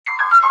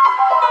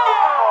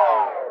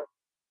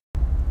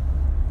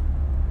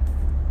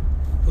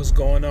What's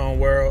going on,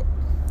 world?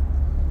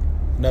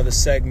 Another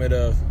segment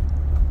of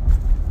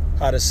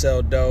how to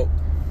sell dope,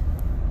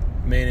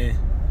 meaning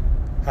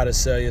how to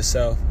sell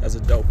yourself as a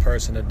dope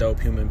person, a dope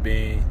human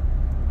being.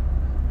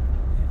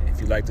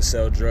 If you like to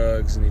sell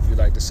drugs and if you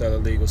like to sell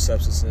illegal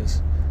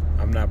substances,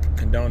 I'm not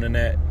condoning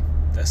that.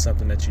 That's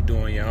something that you do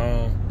on your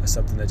own. That's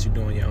something that you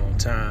do in your own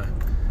time.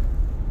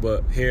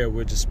 But here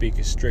we're just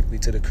speaking strictly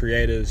to the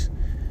creatives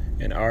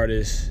and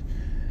artists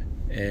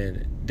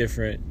and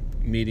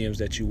different mediums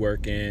that you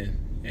work in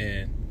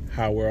and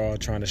how we're all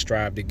trying to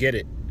strive to get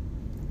it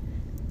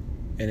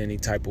in any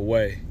type of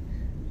way.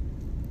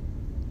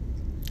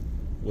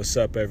 What's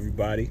up,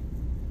 everybody?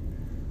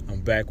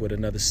 I'm back with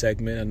another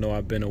segment. I know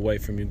I've been away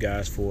from you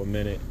guys for a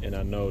minute, and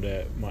I know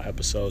that my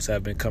episodes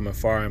have been coming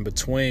far in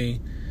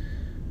between,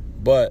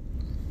 but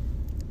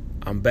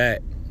I'm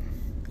back,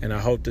 and I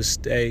hope to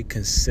stay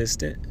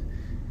consistent.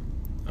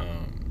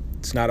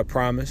 It's not a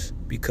promise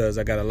because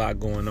I got a lot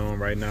going on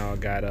right now. I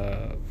got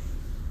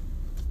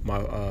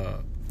my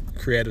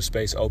creative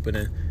space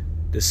opening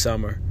this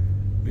summer,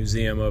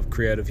 Museum of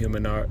Creative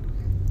Human Art.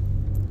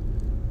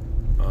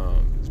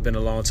 It's been a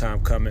long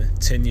time coming,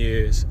 10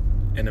 years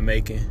in the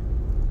making.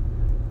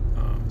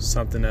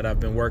 Something that I've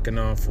been working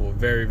on for a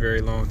very,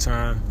 very long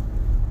time,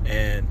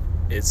 and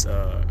it's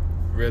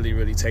really,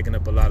 really taking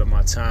up a lot of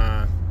my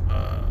time,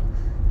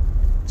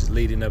 just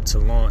leading up to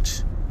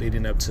launch,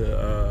 leading up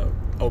to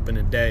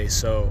opening day.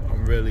 So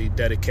I'm really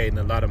dedicating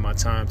a lot of my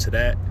time to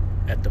that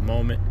at the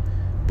moment.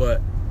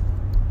 But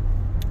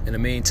in the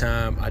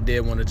meantime, I did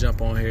want to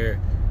jump on here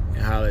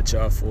and holler at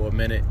y'all for a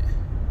minute.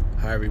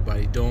 How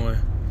everybody doing?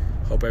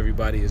 Hope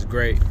everybody is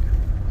great.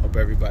 Hope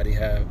everybody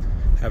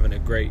having a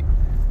great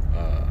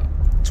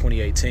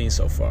 2018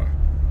 so far.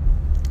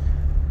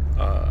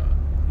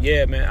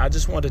 Yeah, man, I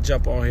just wanted to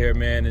jump on here,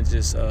 man, and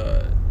just,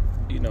 I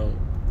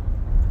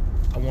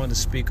wanted to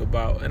speak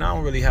about, and I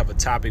don't really have a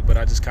topic, but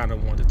I just kind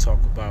of wanted to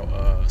talk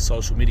about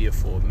social media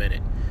for a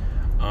minute.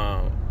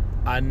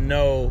 I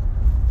know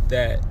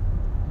that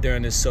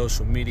during this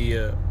social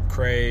media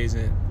craze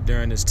and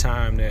during this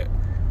time that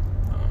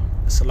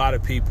it's a lot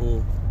of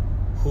people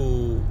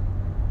who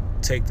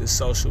take this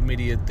social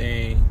media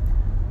thing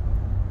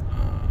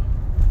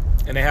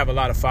and they have a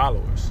lot of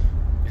followers.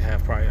 They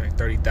have probably like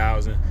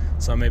 30,000,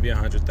 some maybe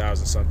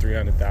 100,000, some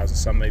 300,000,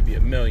 some maybe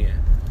 1 million.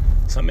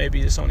 Some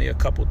maybe it's only a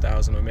couple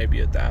thousand or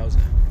maybe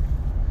 1,000.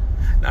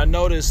 Now I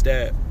noticed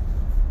that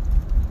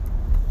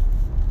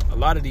a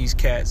lot of these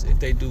cats, if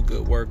they do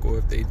good work or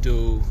if they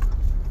do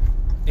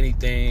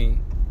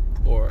anything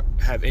or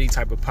have any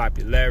type of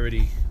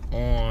popularity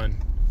on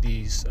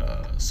these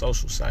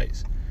social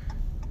sites,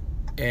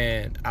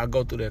 and I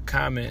go through their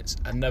comments,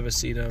 I never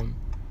see them.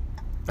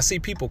 I see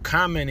people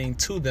commenting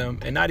to them,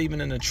 and not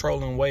even in a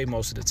trolling way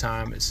most of the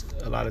time. It's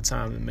a lot of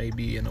times it may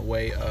be in a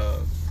way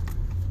of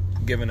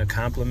giving a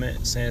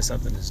compliment, saying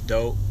something that's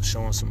dope,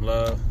 showing some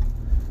love.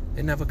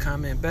 They never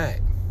comment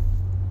back.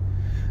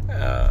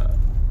 I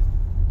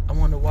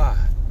wonder why.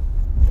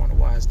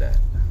 Is that?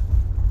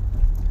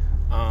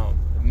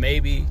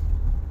 Maybe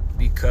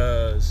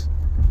because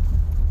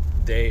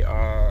they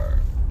are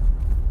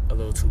a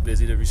little too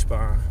busy to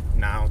respond.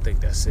 Nah, I don't think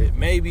that's it.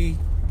 Maybe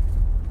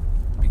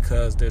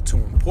because they're too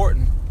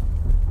important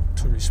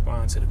to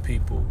respond to the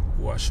people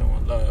who are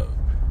showing love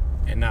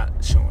and not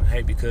showing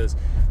hate, because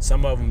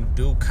some of them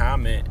do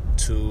comment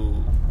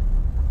to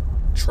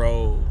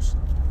trolls.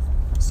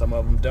 Some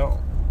of them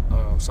don't.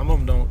 Some of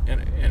them don't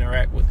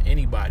interact with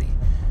anybody.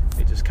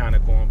 They just kind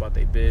of going about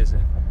their biz.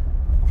 And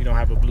if you don't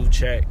have a blue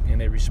check and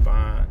they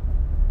respond,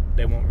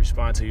 they won't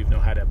respond to you if you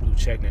don't have that blue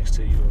check next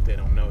to you or if they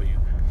don't know you.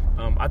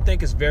 I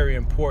think it's very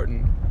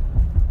important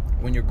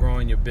when you're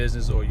growing your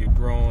business or you're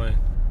growing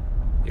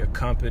your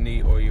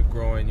company or you're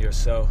growing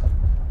yourself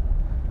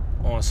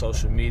on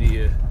social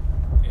media,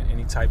 in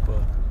any type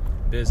of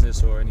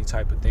business or any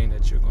type of thing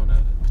that you're going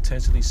to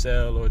potentially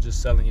sell or just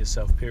selling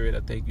yourself, period. I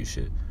think you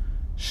should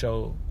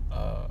show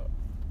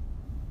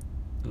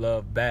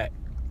love back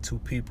to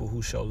people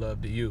who show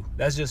love to you.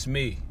 That's just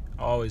me.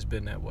 I've always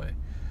been that way.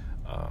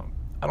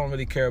 I don't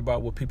really care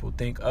about what people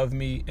think of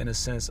me in a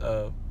sense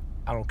of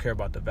I don't care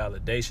about the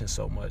validation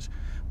so much,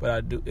 but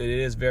I do. It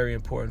is very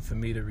important for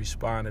me to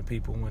respond to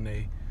people when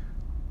they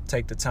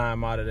take the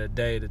time out of their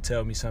day to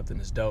tell me something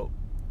that's dope.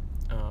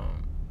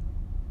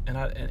 And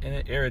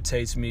it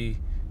irritates me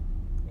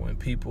when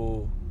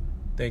people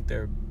think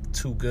they're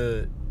too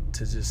good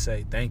to just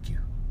say thank you,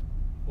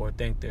 or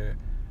think they're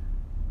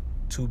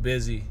too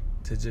busy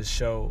to just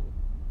show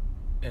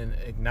and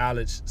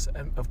acknowledge.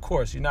 And of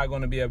course, you're not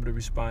going to be able to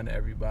respond to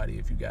everybody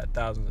if you got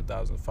thousands and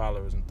thousands of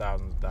followers and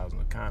thousands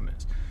of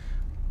comments.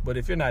 But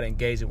if you're not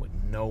engaging with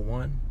no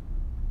one,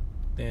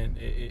 then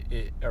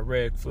a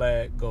red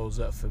flag goes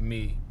up for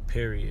me,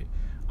 period.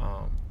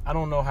 I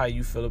don't know how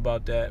you feel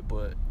about that,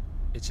 but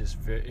it just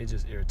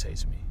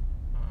irritates me.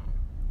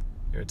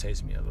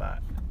 Irritates me a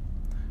lot.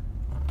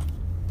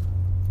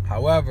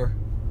 However,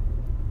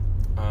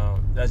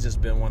 that's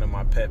just been one of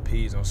my pet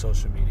peeves on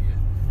social media.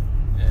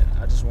 And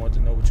I just wanted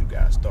to know what you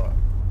guys thought.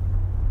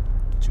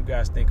 What you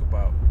guys think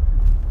about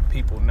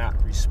people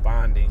not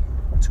responding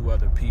to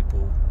other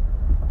people,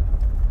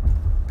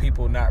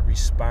 people not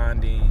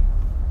responding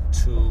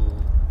to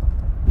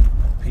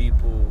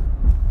people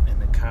in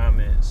the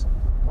comments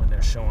when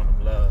they're showing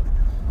them love.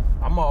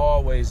 I'm gonna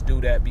always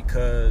do that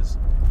because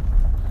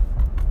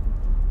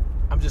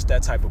I'm just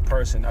that type of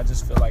person. I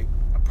just feel like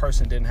a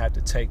person didn't have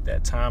to take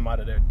that time out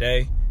of their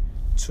day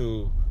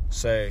to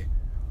say,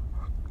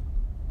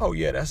 oh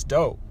yeah, that's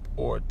dope,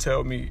 or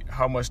tell me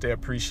how much they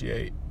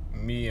appreciate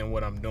me and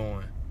what I'm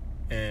doing.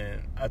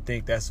 And I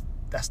think that's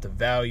the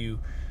value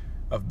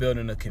of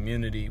building a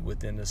community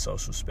within the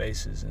social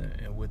spaces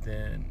and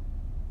within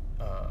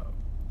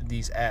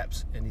these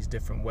apps and these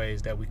different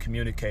ways that we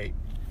communicate.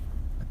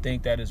 I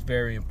think that is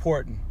very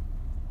important.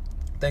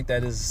 I think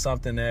that is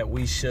something that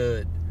we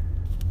should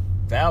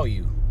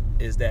value,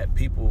 is that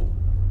people,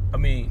 I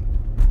mean,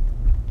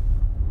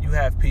 you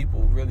have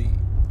people really,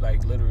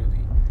 like,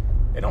 literally,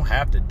 they don't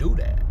have to do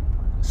that.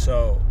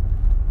 So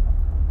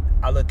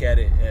I look at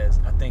it as,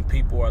 I think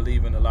people are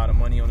leaving a lot of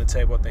money on the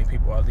table. I think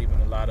people are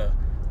leaving a lot of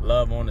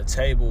love on the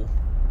table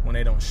when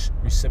they don't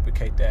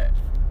reciprocate that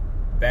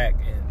back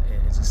and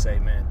just say,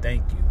 man,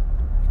 thank you.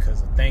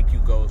 Because a thank you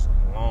goes a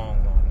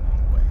long, long,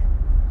 long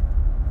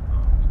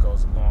way. It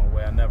goes a long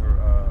way.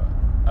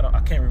 I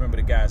can't remember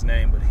the guy's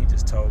name, but he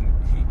just told me,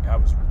 I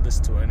was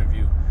listening to an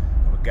interview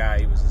of a guy.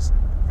 He was this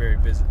very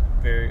busy,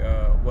 very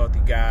wealthy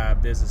guy,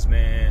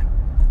 businessman.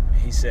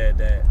 He said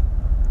that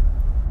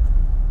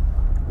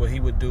what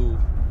he would do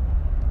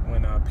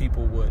when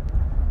people would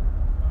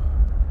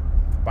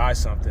buy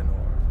something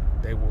or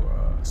they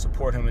would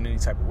support him in any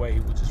type of way, he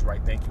would just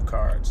write thank you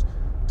cards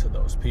to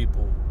those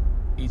people,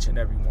 each and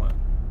every one.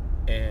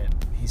 And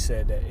he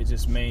said that it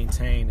just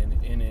maintained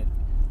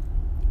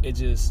it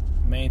just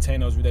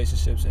maintained those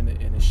relationships, and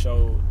it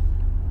showed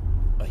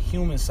a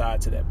human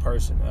side to that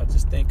person. And I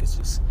just think it's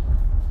just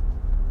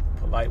a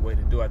polite way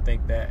to do. I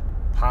think that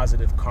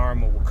positive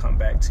karma will come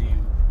back to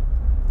you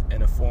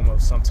in the form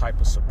of some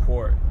type of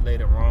support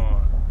later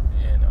on.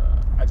 And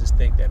I just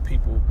think that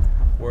people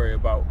worry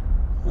about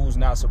who's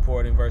not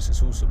supporting versus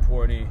who's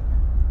supporting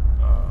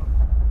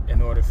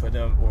in order for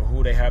them, or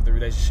who they have the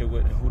relationship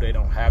with and who they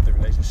don't have the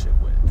relationship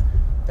with.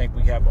 I think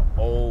we have an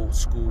old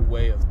school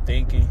way of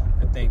thinking.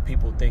 I think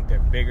people think they're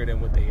bigger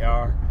than what they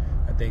are.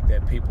 I think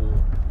that people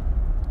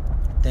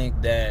think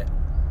that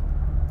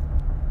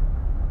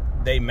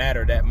they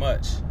matter that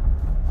much.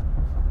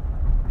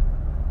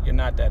 You're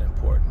not that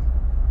important.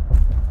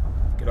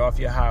 Get off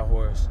your high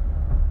horse.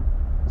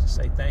 Just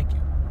say thank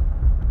you.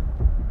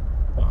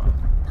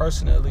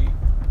 Personally,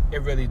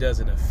 it really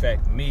doesn't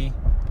affect me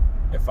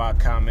if I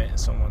comment and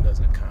someone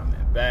doesn't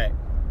comment back.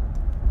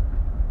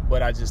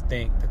 But I just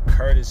think the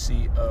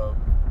courtesy of,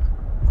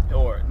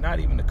 or not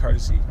even the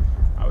courtesy,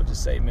 I would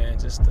just say, man,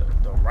 just the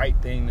right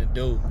thing to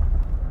do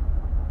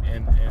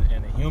and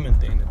a human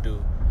thing to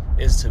do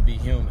is to be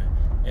human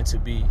and to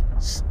be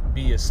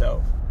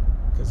yourself.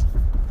 Because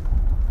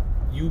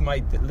you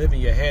might live in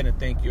your head and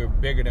think you're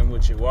bigger than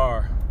what you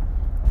are,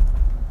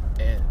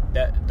 and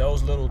that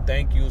those little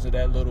thank yous or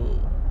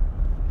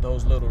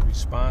those little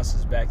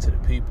responses back to the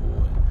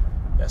people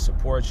that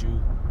support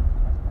you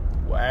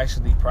will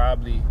actually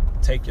probably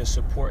take your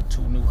support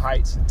to new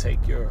heights and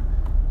take your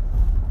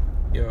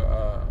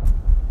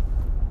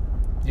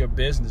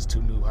business to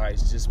new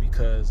heights, just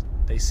because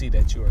they see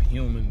that you're a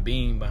human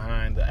being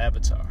behind the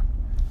avatar.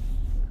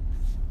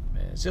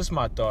 Man, it's just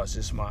my thoughts,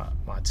 just my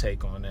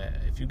take on that.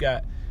 If you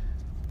got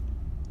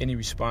any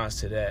response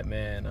to that,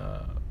 man,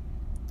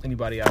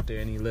 anybody out there,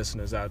 any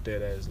listeners out there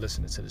that is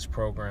listening to this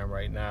program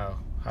right now,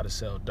 How to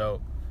Sell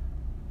Dope,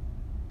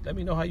 let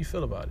me know how you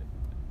feel about it.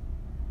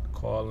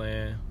 Call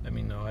in, let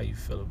me know how you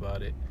feel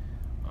about it.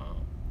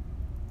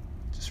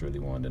 Just really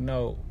wanted to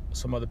know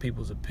some other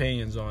people's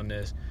opinions on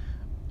this.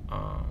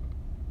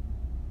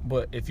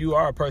 But if you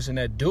are a person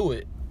that do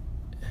it,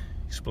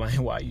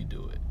 explain why you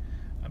do it.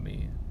 I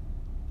mean,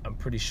 I'm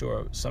pretty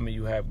sure some of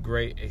you have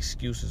great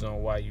excuses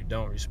on why you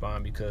don't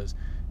respond because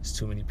it's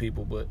too many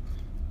people. But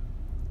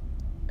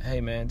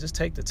hey, man, just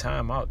take the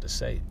time out to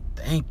say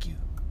thank you.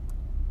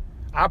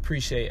 I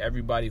appreciate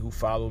everybody who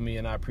follow me,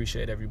 and I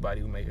appreciate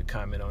everybody who make a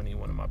comment on any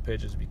one of my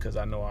pictures, because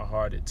I know how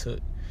hard it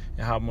took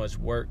and how much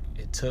work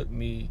it took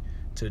me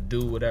to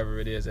do whatever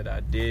it is that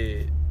I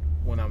did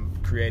when I'm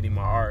creating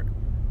my art.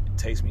 It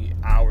takes me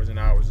hours and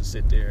hours to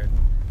sit there and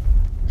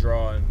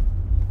draw and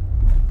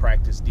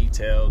practice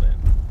detail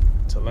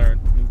and to learn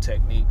new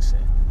techniques.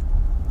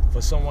 And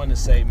for someone to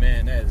say,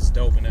 man, that is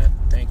dope, and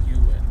thank you,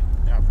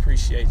 and I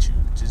appreciate you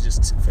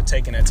just for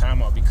taking that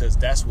time out, because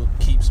that's what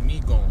keeps me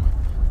going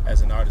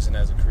as an artist and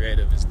as a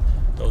creative, is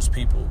those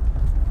people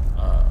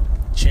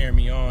cheering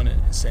me on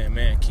and saying,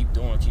 man, keep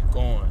going.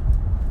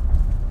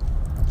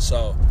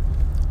 So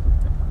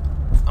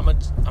I'm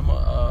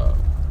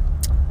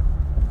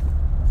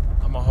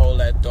gonna hold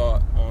that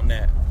thought on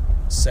this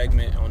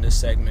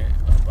segment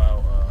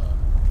about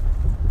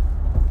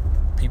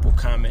people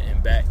commenting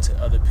back to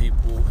other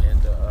people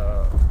and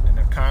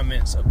their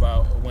comments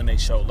about when they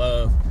show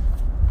love.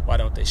 Why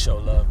don't they show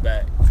love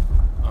back?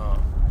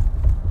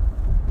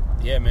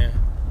 Yeah, man.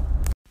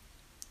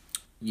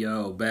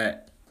 Yo,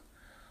 back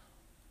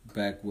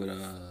with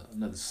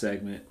another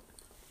segment.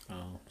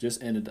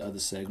 Just ended the other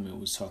segment,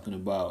 was talking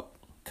about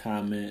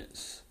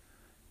comments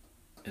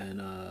and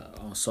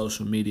on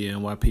social media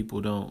and why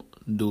people don't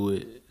do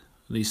it.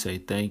 At least say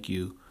thank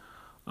you.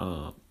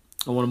 I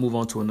want to move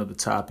on to another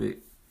topic.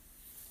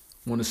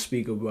 I want to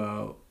speak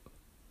about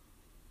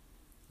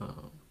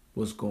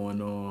what's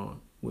going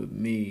on with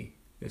me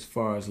as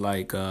far as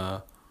like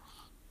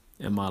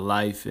in my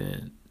life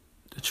and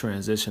the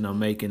transition I'm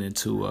making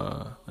into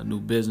a new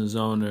business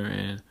owner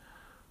and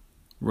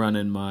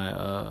running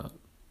my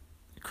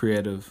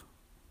creative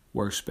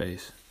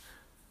workspace.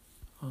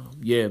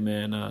 Yeah,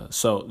 man.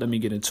 So let me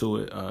get into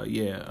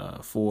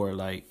it. For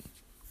like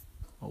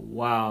a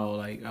while,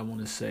 like I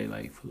want to say,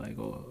 like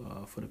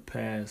for the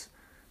past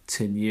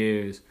 10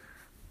 years,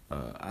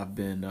 I've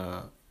been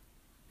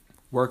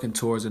working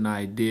towards an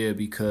idea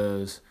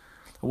because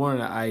I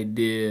wanted an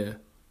idea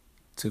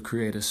to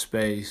create a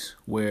space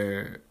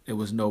where it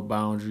was no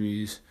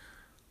boundaries.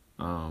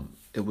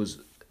 It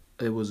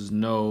was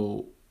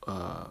no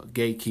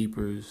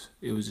gatekeepers.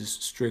 It was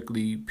just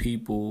strictly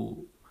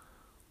people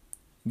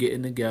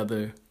getting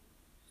together,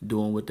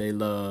 doing what they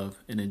love,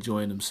 and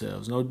enjoying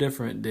themselves. No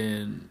different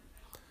than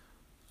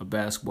a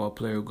basketball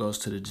player who goes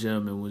to the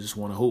gym and would just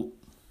want to hoop,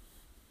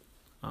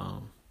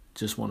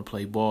 just want to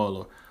play ball,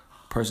 or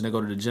a person that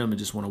go to the gym and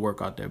just want to work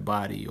out their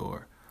body,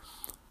 or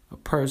a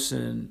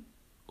person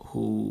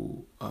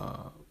who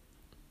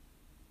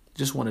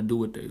just want to do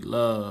what they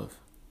love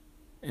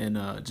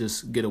and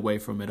just get away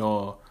from it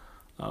all,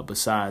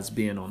 besides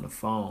being on the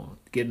phone,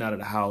 getting out of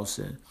the house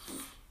and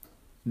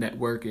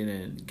networking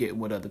and getting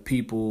with other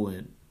people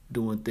and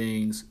doing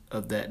things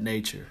of that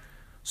nature.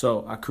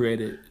 So I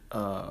created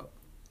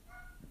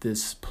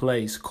this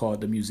place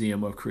called the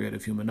Museum of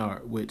Creative Human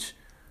Art, which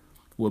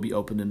will be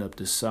opening up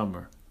this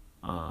summer.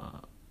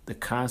 The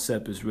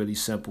concept is really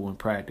simple and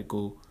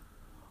practical.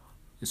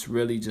 It's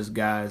really just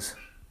guys,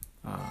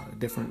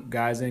 different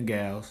guys and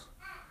gals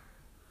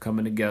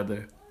coming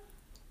together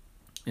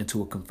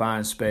into a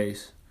confined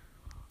space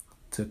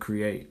to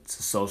create a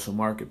social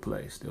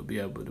marketplace. They'll be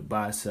able to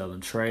buy, sell,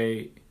 and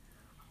trade.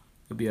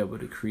 They'll be able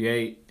to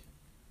create.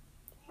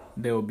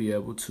 They will be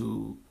able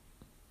to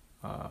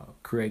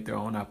create their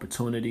own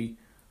opportunity.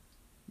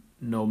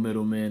 No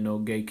middlemen, no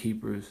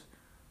gatekeepers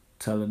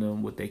telling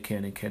them what they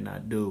can and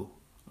cannot do.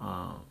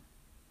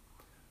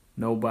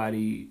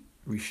 Nobody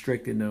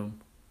restricting them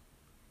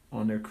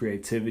on their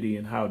creativity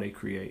and how they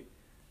create.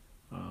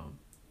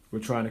 We're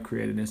trying to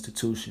create an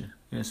institution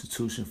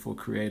for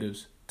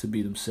creatives to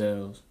be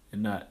themselves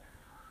and not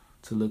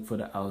to look for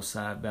the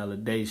outside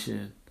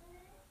validation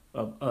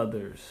of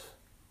others,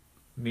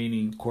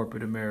 meaning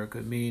corporate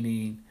America,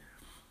 meaning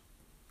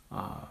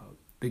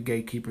the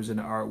gatekeepers in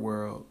the art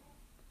world.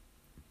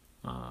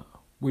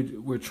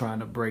 We're trying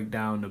to break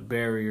down the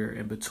barrier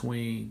in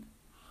between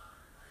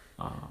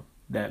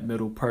that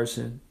middle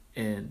person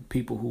and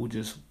people who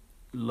just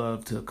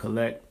love to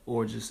collect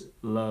or just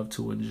love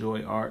to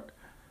enjoy art.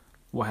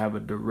 Will have a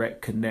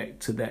direct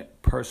connect to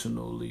that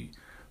personal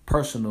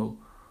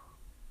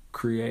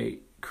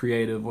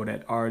creative or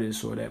that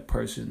artist or that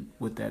person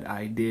with that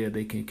idea.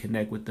 They can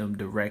connect with them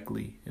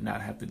directly and not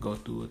have to go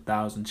through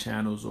 1,000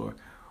 channels, or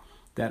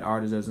that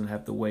artist doesn't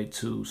have to wait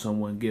till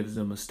someone gives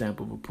them a stamp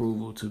of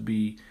approval to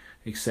be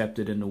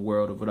accepted in the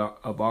world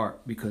of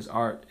art, because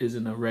art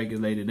isn't a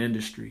regulated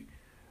industry.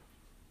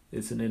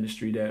 It's an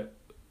industry that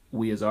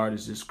we as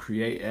artists just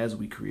create as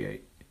we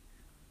create.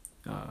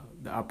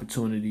 The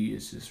opportunity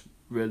is just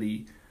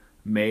really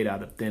made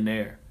out of thin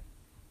air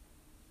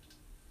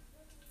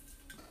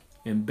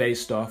and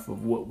based off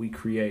of what we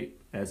create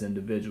as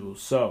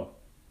individuals. So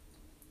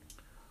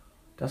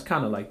that's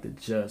kind of like the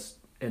gist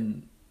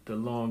and the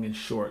long and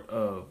short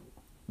of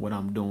what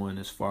I'm doing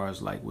as far as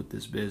like with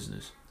this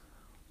business.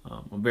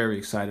 I'm very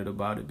excited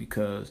about it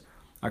because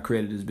I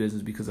created this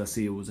business because I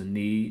see it was a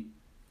need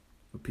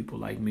for people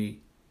like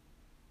me.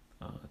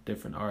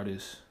 Different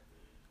artists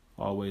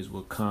always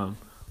would come,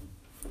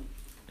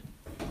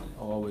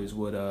 always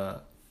would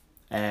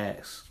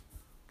ask,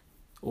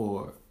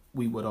 or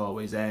we would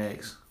always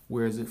ask,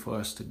 where is it for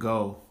us to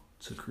go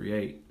to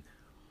create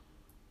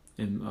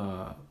and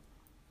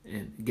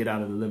get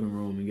out of the living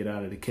room and get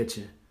out of the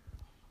kitchen,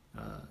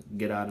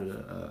 get out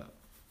of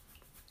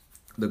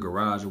the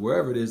garage or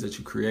wherever it is that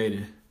you're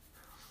creating.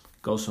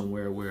 Go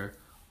somewhere where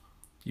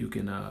you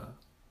can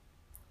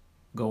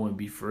go and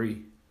be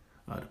free.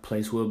 The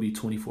place will be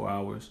 24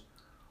 hours.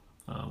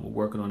 We're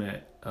working on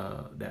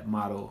that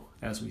model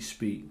as we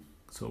speak.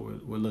 So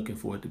we're looking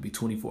for it to be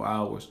 24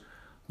 hours.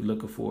 We're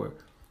looking for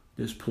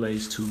this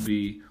place to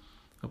be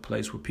a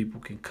place where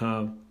people can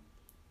come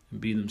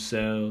and be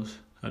themselves.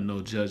 A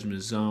no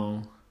judgment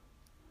zone.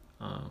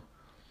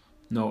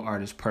 No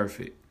art is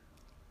perfect.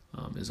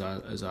 Is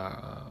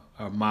our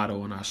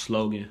motto and our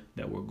slogan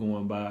that we're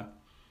going by.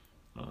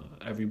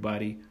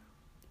 Everybody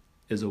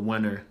is a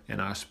winner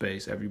in our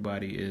space.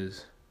 Everybody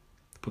is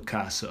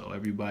Picasso.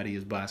 Everybody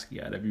is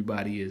Basquiat.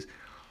 Everybody is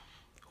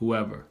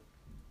whoever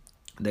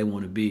they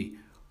want to be.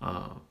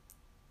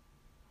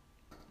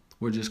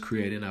 we're just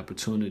creating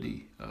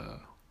opportunity.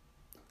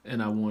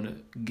 And I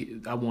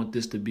want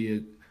this to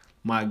be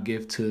my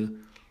gift to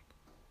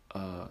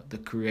the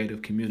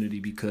creative community,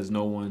 because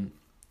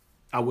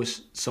I wish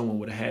someone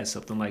would have had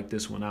something like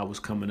this when I was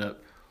coming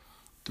up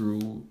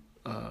through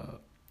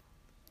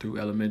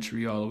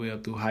elementary all the way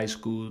up through high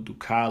school, through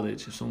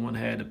college. If someone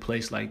had a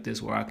place like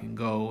this where I can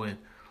go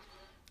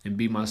and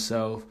be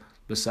myself,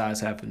 besides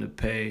having to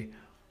pay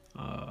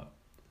 $50,000,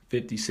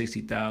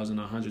 $60,000,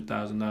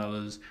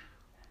 $100,000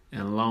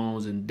 in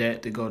loans and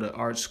debt to go to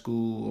art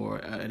school or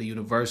at a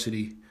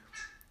university,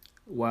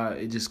 why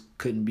it just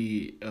couldn't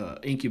be an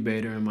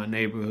incubator in my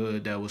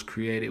neighborhood that was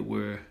created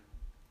where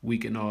we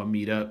can all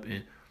meet up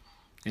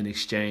and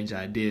exchange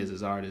ideas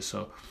as artists.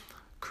 So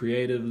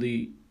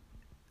creatively,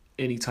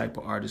 any type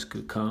of artist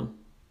could come,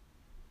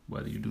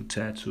 whether you do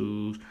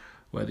tattoos,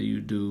 whether you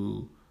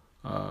do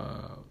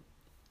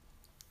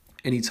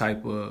any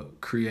type of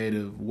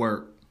creative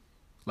work,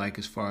 like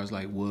as far as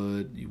like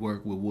wood, you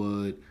work with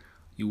wood,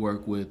 you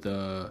work with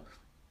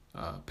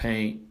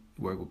paint,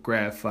 you work with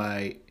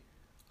graphite.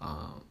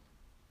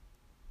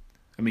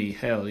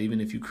 Hell,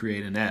 even if you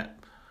create an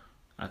app,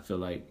 I feel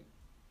like,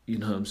 you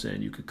know what I'm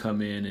saying, you could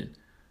come in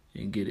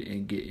and get it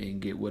and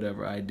get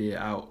whatever idea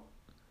out.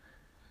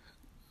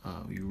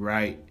 You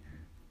write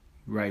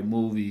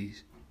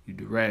movies, you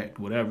direct,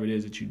 whatever it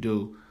is that you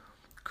do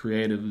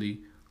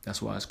creatively.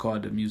 That's why it's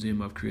called the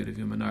Museum of Creative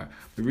Human Art.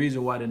 The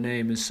reason why the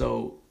name is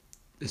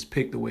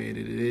picked the way that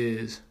it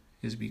is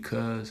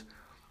because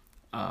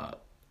a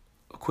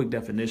quick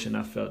definition,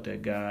 I felt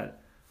that God,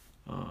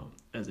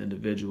 as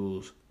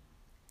individuals,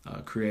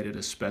 created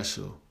us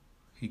special.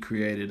 He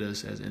created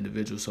us as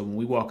individuals. So when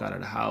we walk out of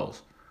the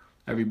house,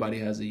 everybody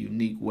has a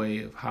unique way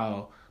of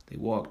how they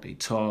walk, they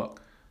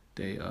talk,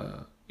 they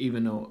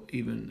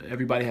even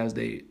everybody has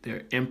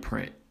their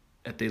imprint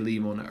that they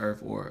leave on the earth,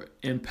 or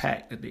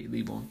impact that they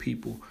leave on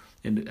people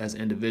as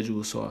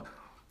individuals. So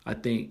I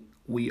think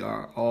we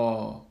are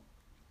all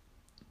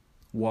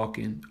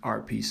walking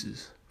art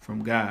pieces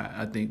from God.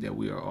 I think that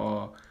we are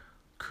all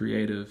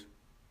creative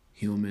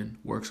human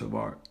works of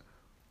art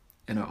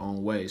in our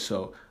own way.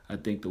 So I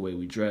think the way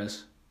we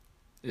dress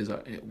is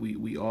we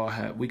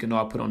can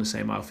all put on the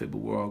same outfit, but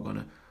we're all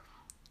gonna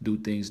do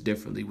things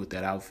differently with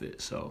that outfit.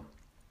 So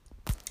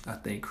I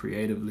think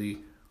creatively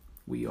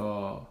we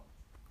all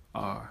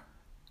are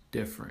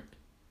different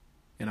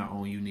in our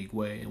own unique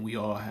way, and we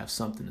all have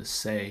something to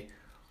say.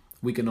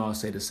 We can all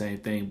say the same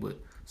thing, but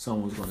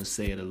someone's going to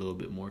say it a little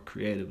bit more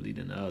creatively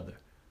than the other.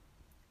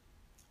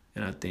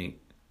 And I think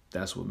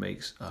that's what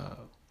makes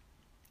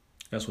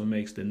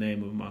the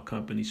name of my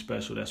company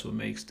special. That's what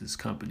makes this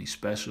company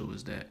special,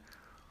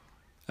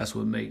 that's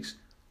what makes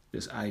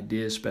this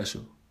idea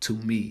special to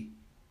me.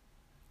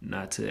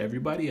 Not to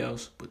everybody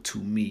else, but to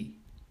me.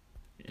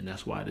 And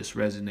that's why this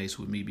resonates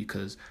with me,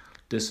 because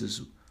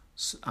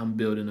I'm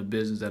building a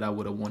business that I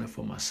would have wanted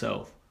for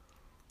myself.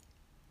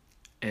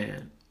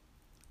 And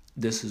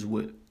this is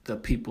with the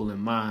people in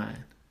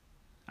mind.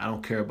 I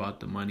don't care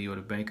about the money or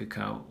the bank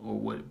account or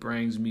what it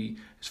brings me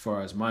as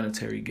far as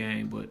monetary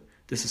gain, but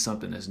this is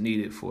something that's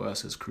needed for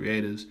us as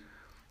creatives,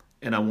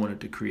 and I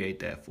wanted to create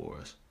that for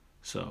us.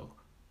 So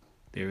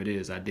there it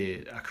is. I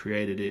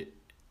created it.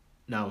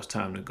 Now it's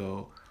time to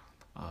go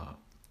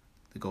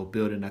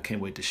build it, and I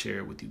can't wait to share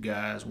it with you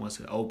guys once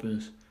it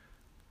opens.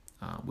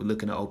 We're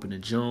looking to open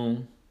in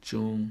June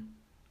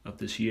of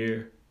this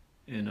year,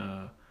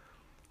 and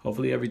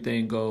hopefully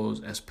everything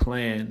goes as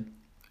planned,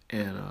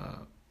 and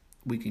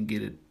we can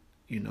get it,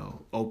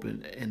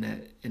 open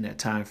in that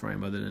time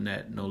frame. Other than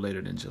that, no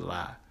later than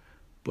July.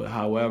 But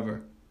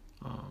however,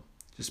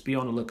 just be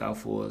on the lookout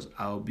for us.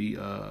 I'll be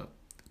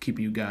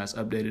keeping you guys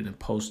updated and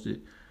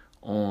posted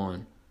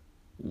on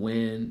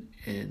when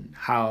and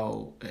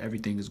how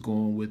everything is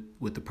going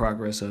with the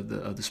progress of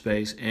the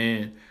space,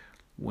 and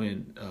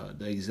when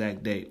the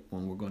exact date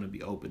when we're going to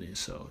be opening.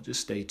 So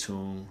just stay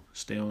tuned,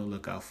 stay on the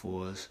lookout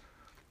for us.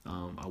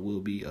 I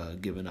will be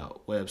giving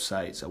out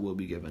websites. I will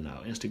be giving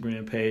out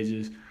Instagram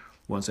pages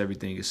once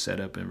everything is set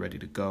up and ready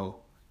to go,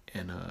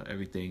 and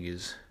everything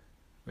is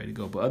ready to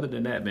go. But other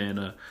than that,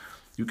 man,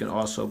 you can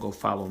also go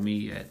follow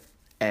me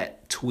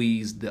at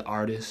Tweez the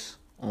Artist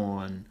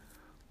on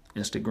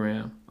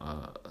Instagram.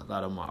 A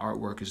lot of my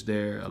artwork is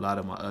there. A lot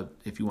of my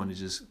if you want to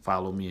just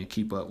follow me and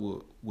keep up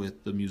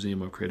with the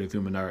Museum of Creative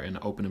Human Art and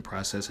the opening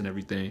process and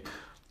everything,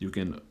 you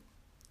can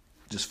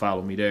just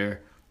follow me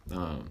there.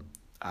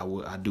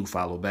 I do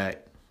follow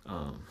back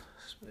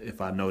if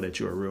I know that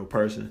you're a real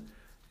person,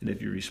 and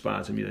if you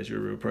respond to me that you're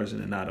a real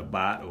person and not a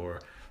bot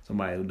or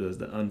somebody who does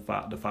the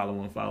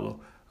follow unfollow.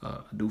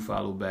 I do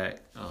follow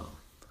back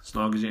as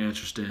long as you're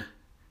interested.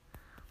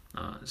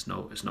 It's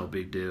no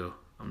big deal.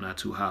 I'm not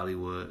too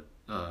Hollywood.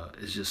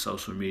 It's just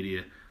social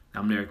media.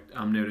 I'm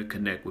there to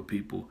connect with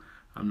people.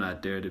 I'm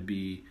not there to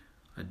be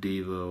a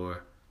diva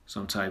or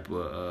some type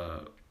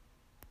of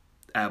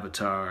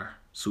avatar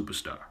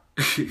superstar.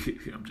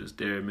 I'm just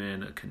there,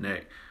 man, to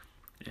connect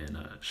and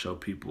show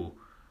people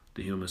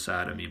the human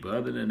side of me. But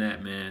other than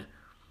that, man,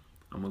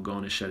 I'm going to go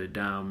on and shut it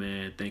down,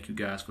 man. Thank you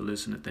guys for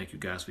listening. Thank you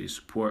guys for your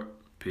support.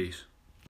 Peace.